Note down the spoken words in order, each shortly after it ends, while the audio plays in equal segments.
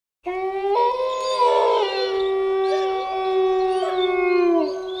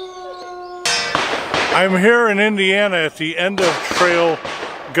I'm here in Indiana at the End of Trail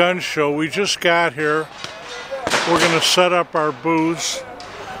Gun Show. We just got here. We're going to set up our booths.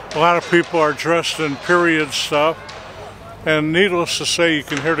 A lot of people are dressed in period stuff. And needless to say, you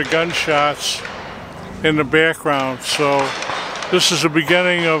can hear the gunshots in the background. So this is the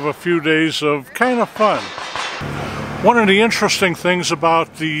beginning of a few days of kind of fun. One of the interesting things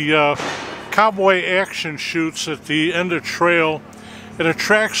about the Cowboy Action shoots at the End of Trail, it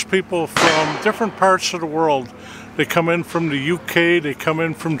attracts people from different parts of the world. They come in from the UK, they come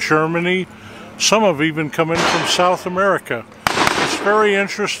in from Germany, some have even come in from South America. It's very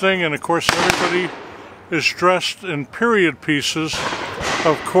interesting, and of course everybody is dressed in period pieces,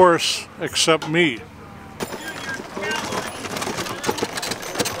 of course, except me. It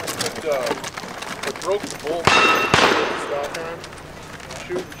broke the bolt stock on,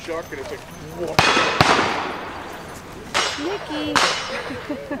 shoot, chuck, and it's like, whoa. Nikki.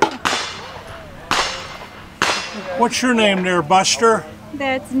 What's your name there, Buster?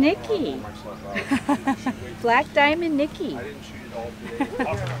 That's Nikki. Black Diamond Nikki.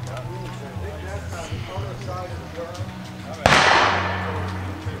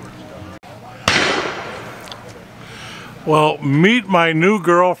 Well, meet my new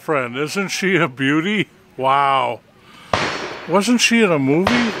girlfriend. Isn't she a beauty? Wow. Wasn't she in a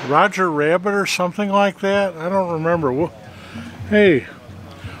movie? Roger Rabbit or something like that? I don't remember. Hey,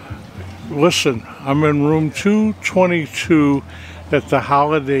 listen, I'm in room 222 at the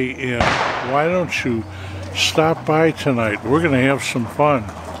Holiday Inn. Why don't you stop by tonight? We're going to have some fun.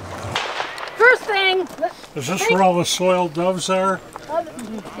 First thing... Is this where all the soiled doves are? First,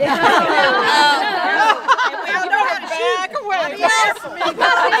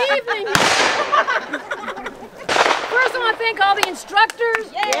 I want to thank all the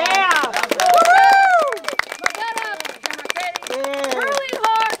instructors. Yeah! Curly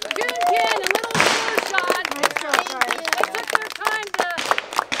Heart, Junkin, and Little Shot. They took their time to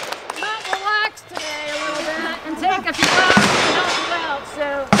not relax today a little bit and take a few hours to help you out. So,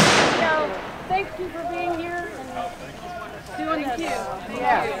 you know, thank you for being here and doing this.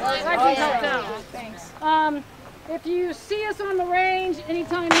 Yeah. Glad you helped out. Thanks. If you see us on the range,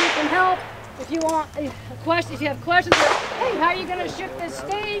 anytime you can help. If you want a question, if you have questions, like, hey, how are you going to shoot this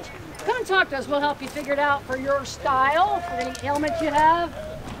stage? Come and talk to us. We'll help you figure it out for your style, for any ailments you have.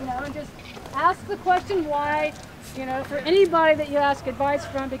 You know, and just ask the question why. You know, for anybody that you ask advice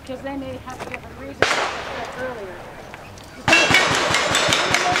from, because they may have a different reason earlier.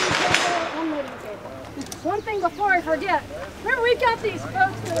 One thing before I forget, remember we got these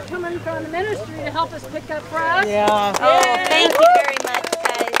folks that are coming from the ministry to help us pick up frags? Yeah. Oh, thank you very much,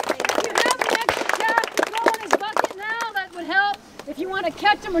 guys. If you have the extra cash to throw in his bucket now, that would help. If you want to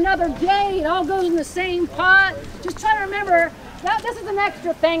catch them another day, it all goes in the same pot. Just try to remember that this is an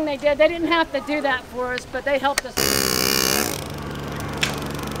extra thing they did. They didn't have to do that for us, but they helped us.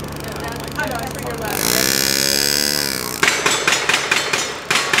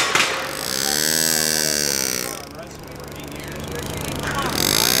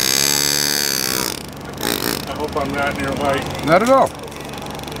 I hope I'm not in your light. Not at all.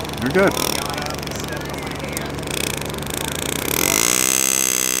 You're good.